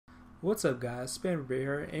What's up guys, Spamber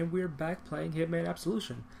here, and we're back playing Hitman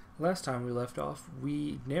Absolution. Last time we left off,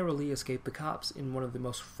 we narrowly escaped the cops in one of the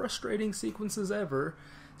most frustrating sequences ever,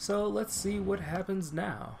 so let's see what happens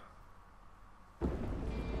now.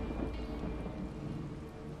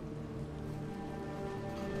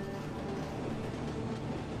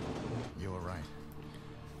 You're right.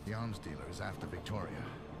 The arms dealer is after Victoria.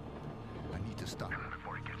 I need to stop him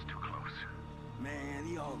before he gets too close. Man,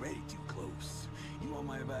 he already too close. You want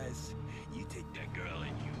my advice? You take that girl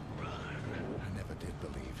and you run. I never did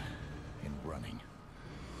believe in running.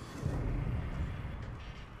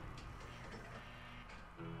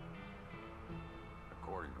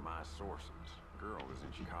 According to my sources, girl is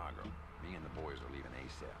in Chicago. Me and the boys are leaving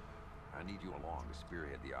ASAP. I need you along to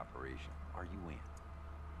spearhead the operation. Are you in?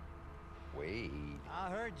 Wait. I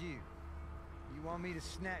heard you. You want me to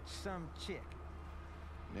snatch some chick?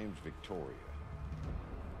 Name's Victoria.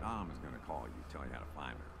 Dom is gonna call you, tell you how to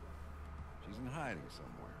find her. She's in hiding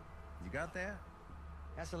somewhere. You got that?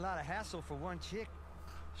 That's a lot of hassle for one chick.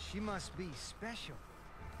 She must be special.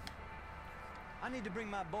 I need to bring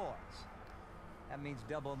my boys. That means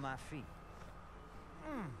double my fee.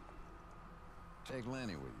 Take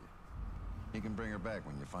Lenny with you. He can bring her back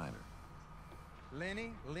when you find her.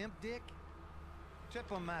 Lenny, limp dick?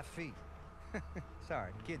 Triple my fee.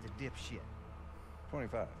 Sorry, kid's a dipshit.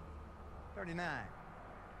 25. 39.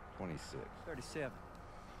 26. 37.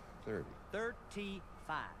 30. 35.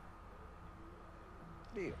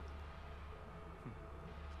 Deal.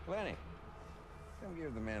 Lenny, come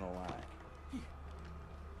give the man a line.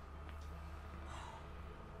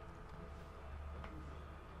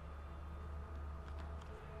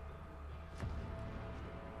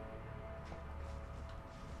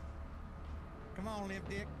 Come on, limp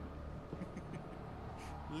dick.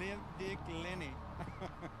 Limp dick Lenny.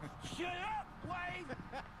 Shut up, Wade!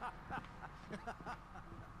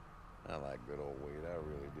 I like good old Wade, I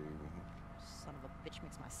really do. Son of a bitch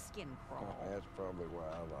makes my skin crawl. That's probably why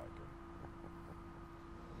I like him.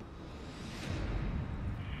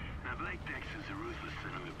 Now, Blake Dexter's a ruthless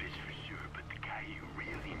son of a bitch for sure, but the guy you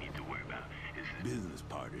really need to worry about is his business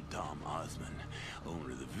partner, Tom Osmond,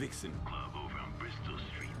 owner of the Vixen Club over on Bristol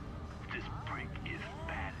Street. This prick is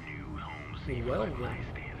bad new Holmes. Well,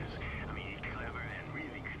 bystanders. I mean, he's clever and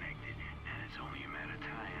really connected, and it's only a matter of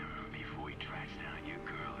time before he tracks down your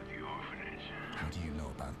girl at the orphanage. How do you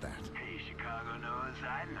know about that? Hey, Chicago knows,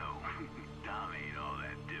 I know. Dom ain't all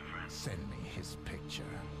that different. Send me his picture.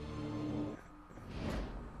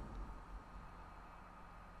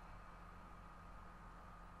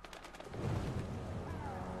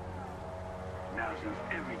 Now, since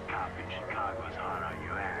every cop in Chicago is hot on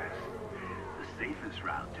your ass, the safest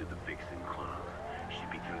route to the Vixen Club should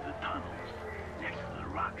be through the tunnels next to the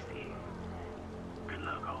Roxy. Good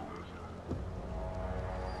luck, Holmes.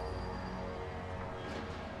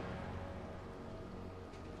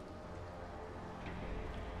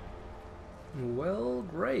 Well,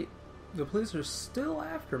 great. The police are still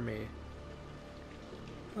after me.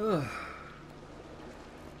 Ugh.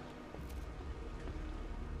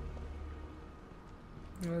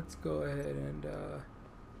 Let's go ahead and,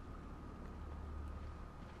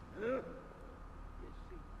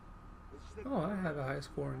 oh, I have a high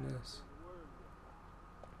score in this.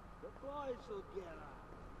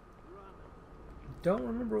 Don't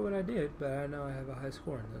remember what I did, but I know I have a high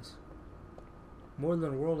score in this. More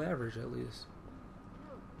than world average, at least.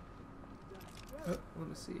 Oh, let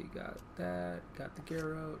me see. Got that. Got the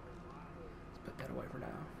Garrote. Let's put that away for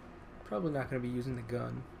now. Probably not going to be using the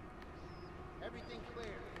gun. Everything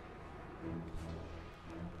clear.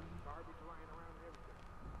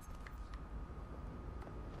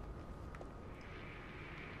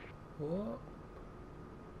 Whoa.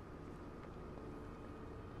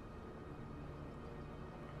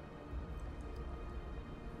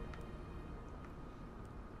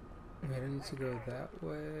 Wait, I need to go that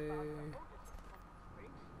way.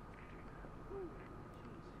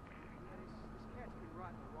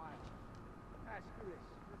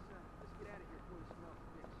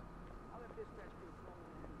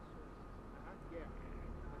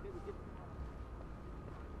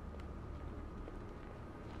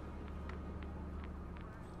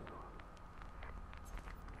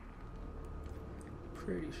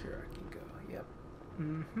 Pretty sure I can go. Yep.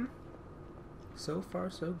 So far,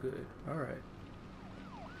 so good. Alright.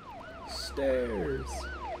 Stairs!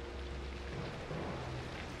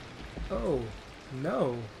 Oh,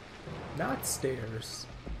 no. Not stairs.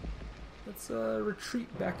 Let's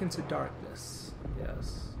retreat back into darkness.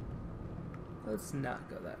 Yes. Let's not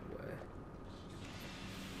go that way.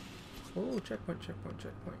 Oh, checkpoint, checkpoint,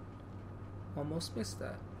 checkpoint. Almost missed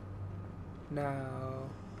that. Now,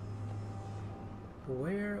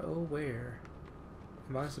 Where, oh where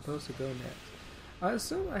am I supposed to go next? I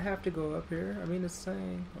assume I have to go up here. I mean, it's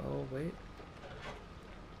saying... Oh, wait.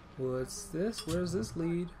 What's this? Where's this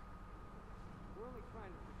lead?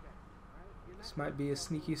 This might be a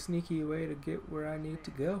sneaky, sneaky way to get where I need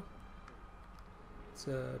to go. It's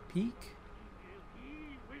a peak.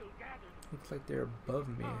 Looks like they're above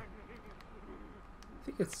me. I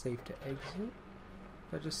think it's safe to exit.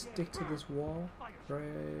 If I just stick to this wall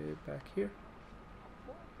right back here.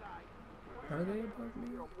 Are they above me?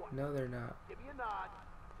 No, they're not. Give me a nod.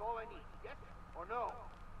 That's all I need. Yes or no?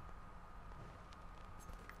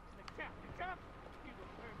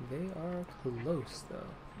 They are close,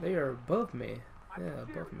 though. They are above me. Yeah,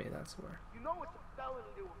 above me, that's where. You know it's a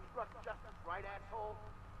felony to obstruct justice, right, asshole?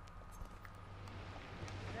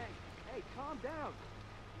 Hey, calm down.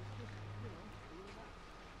 It's just,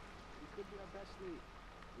 you could be our best lead.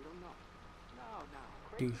 We don't know. No.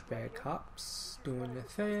 Douchebag cops doing the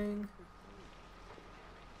thing.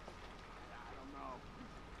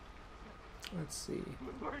 Let's see.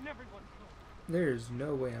 There's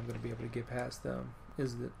no way I'm going to be able to get past them,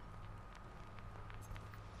 is it?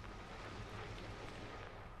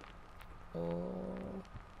 Oh.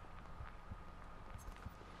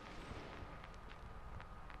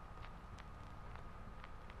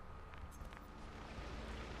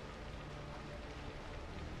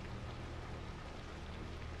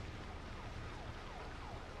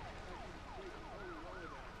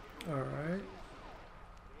 Alright.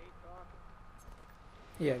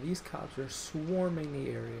 Yeah, these cops are swarming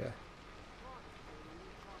the area.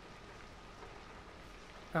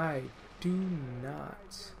 I do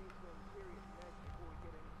not.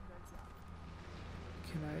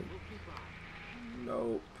 Can I?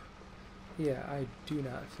 Nope. Yeah, I do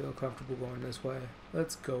not feel comfortable going this way.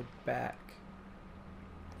 Let's go back.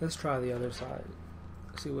 Let's try the other side.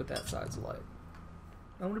 See what that side's like.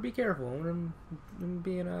 I want to be careful. I'm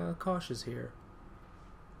being cautious here.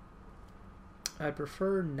 I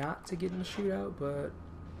prefer not to get in a shootout, but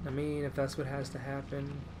I mean, if that's what has to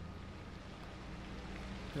happen,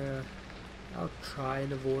 I'll try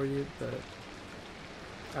and avoid it, but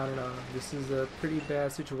I don't know. This is a pretty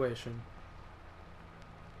bad situation.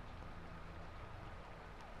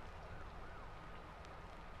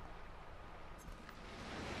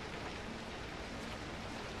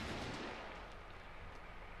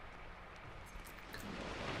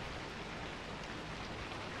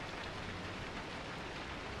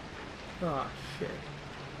 Oh shit.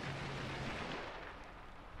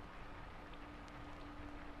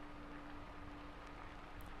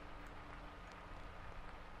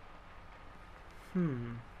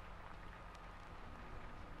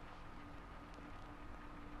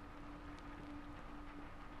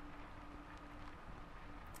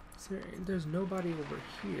 There's nobody over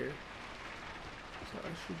here. So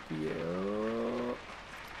I should be...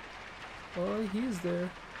 Oh, he's there.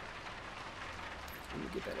 Let me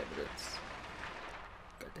get that evidence.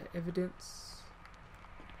 Got that evidence.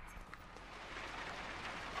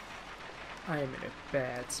 I am in a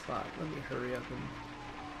bad spot. Let me hurry up and...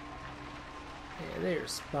 Yeah, they're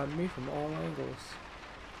spotting me from all angles.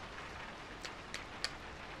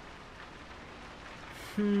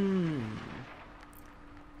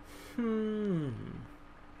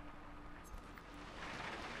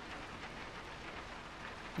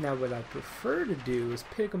 Now what I prefer to do is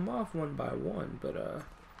pick them off one by one, but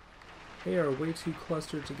they are way too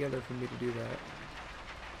clustered together for me to do that.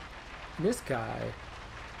 And this guy,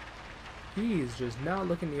 he's just not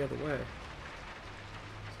looking the other way.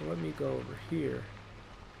 So let me go over here.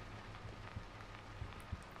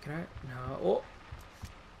 Can I? No. Oh!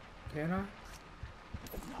 Can I?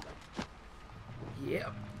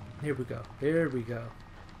 Yep. Here we go. There we go.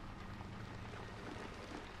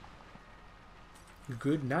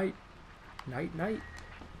 Good night. Night, night.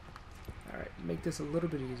 Alright, make this a little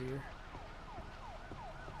bit easier.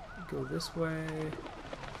 Go this way.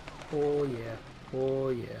 Oh yeah. Oh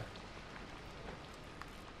yeah.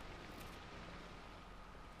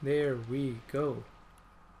 There we go.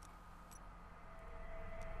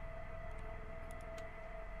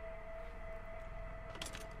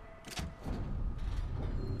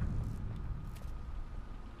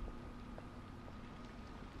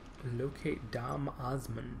 Locate Dom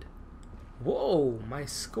Osmond. Whoa, my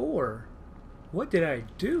score. What did I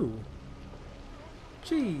do?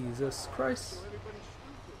 Jesus Christ.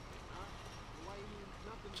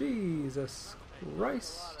 Jesus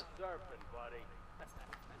Christ.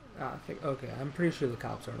 I think, okay, I'm pretty sure the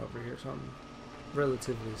cops aren't over here, so I'm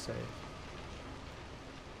relatively safe.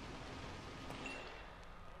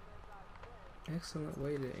 Excellent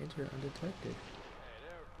way to enter undetected.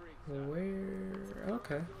 Where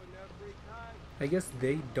Okay. I guess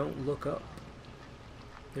they don't look up.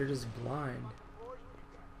 They're just blind.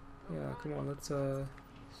 Yeah, come on, let's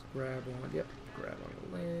grab one. Yep, grab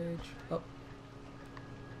on the ledge. Up.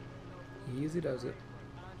 Easy does it.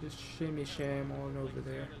 Just shimmy sham on over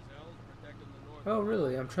there. Oh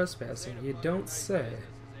really, I'm trespassing. You don't say.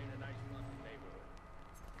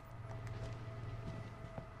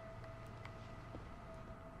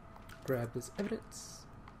 Grab this evidence.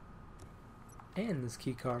 And this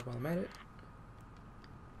key card while I'm at it.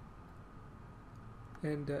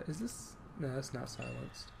 And is this... No, that's not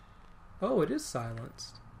silenced. Oh, it is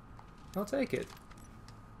silenced. I'll take it.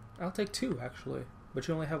 I'll take 2 actually. But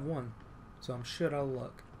you only have 1. So I'm shit out of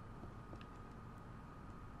luck.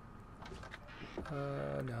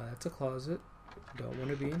 No, that's a closet. Don't want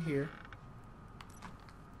to be in here.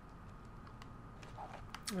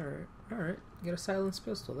 Alright, alright. Get a silenced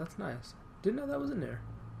pistol. That's nice. Didn't know that was in there.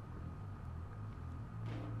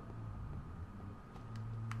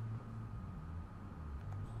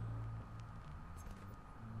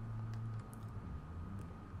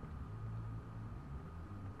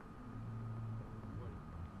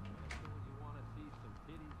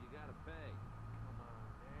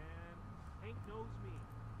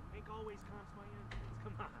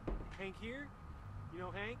 Hank here? You know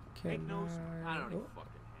Hank? Can Hank knows. I don't need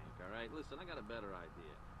fucking Hank, alright? Listen, I got a better idea.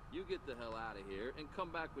 You get the hell out of here and come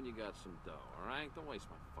back when you got some dough, alright? Don't waste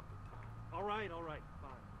my fucking time. Alright,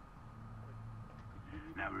 fine.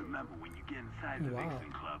 Now remember, when you get inside the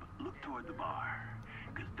Vixen Club, look toward the bar.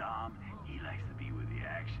 Because Dom, he likes to be where the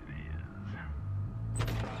action is.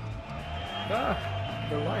 Ah,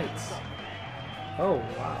 the lights. Oh,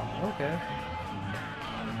 wow, okay.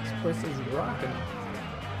 This place is rocking.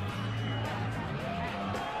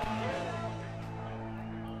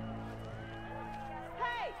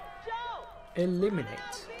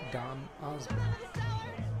 Eliminate Dom Osmond.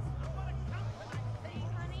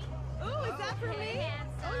 Ooh, is that for me?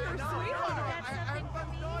 Oh, you're a sweetheart.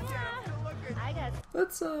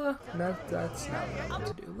 Let's that's not what I want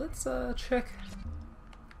to do. Let's check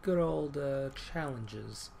good old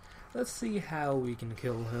challenges. Let's see how we can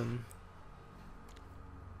kill him.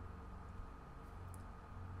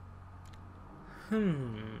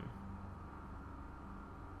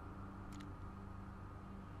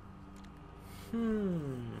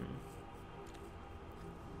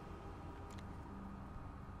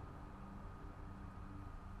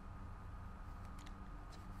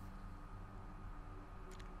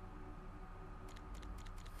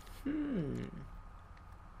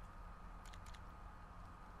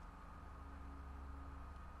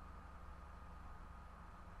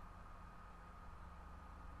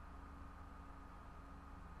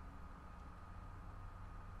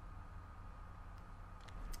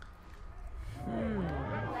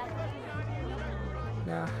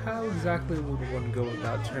 Now, how exactly would one go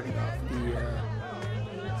about turning off the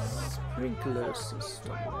sprinkler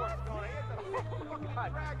system?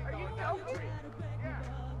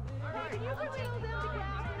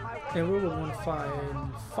 And where would one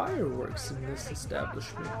find fireworks in this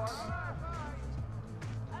establishment?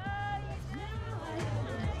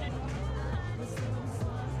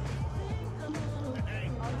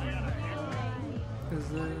 Is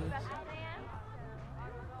there...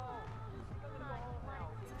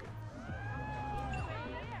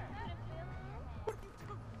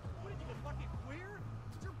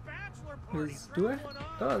 do I?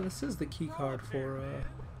 Oh, this is the key card for,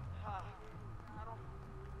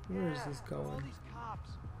 where is this going?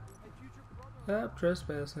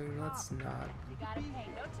 Trespassing, that's not.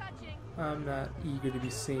 I'm not eager to be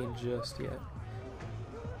seen just yet.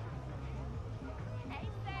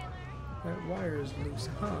 That wire is loose,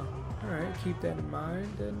 huh? Alright, keep that in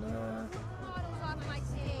mind, and, Did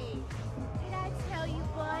I tell you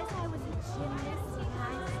boys I was a gymnast?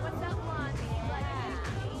 What's up, Lonnie?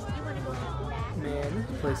 You wanna go to the back? man,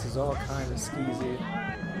 this place is all kind of skeezy.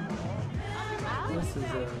 This is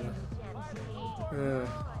Come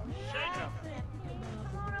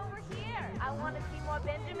on over here. I want to see more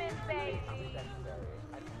Benjamins, baby.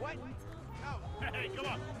 What? No. Hey, come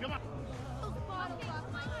on, come on.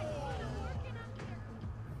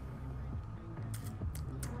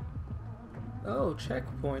 Oh,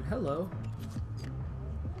 checkpoint. Hello.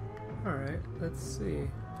 Alright, let's see.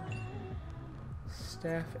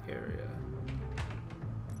 Staff area.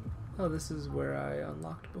 Oh, this is where I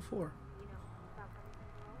unlocked before.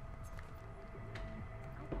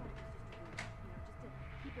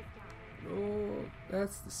 Oh,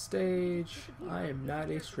 that's the stage. I am not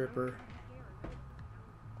a stripper.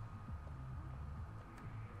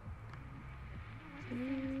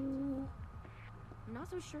 I'm not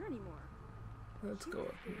so sure anymore. Let's go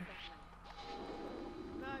up here.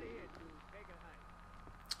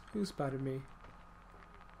 Who spotted me?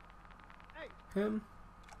 Him?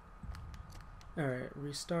 Alright,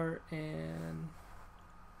 restart and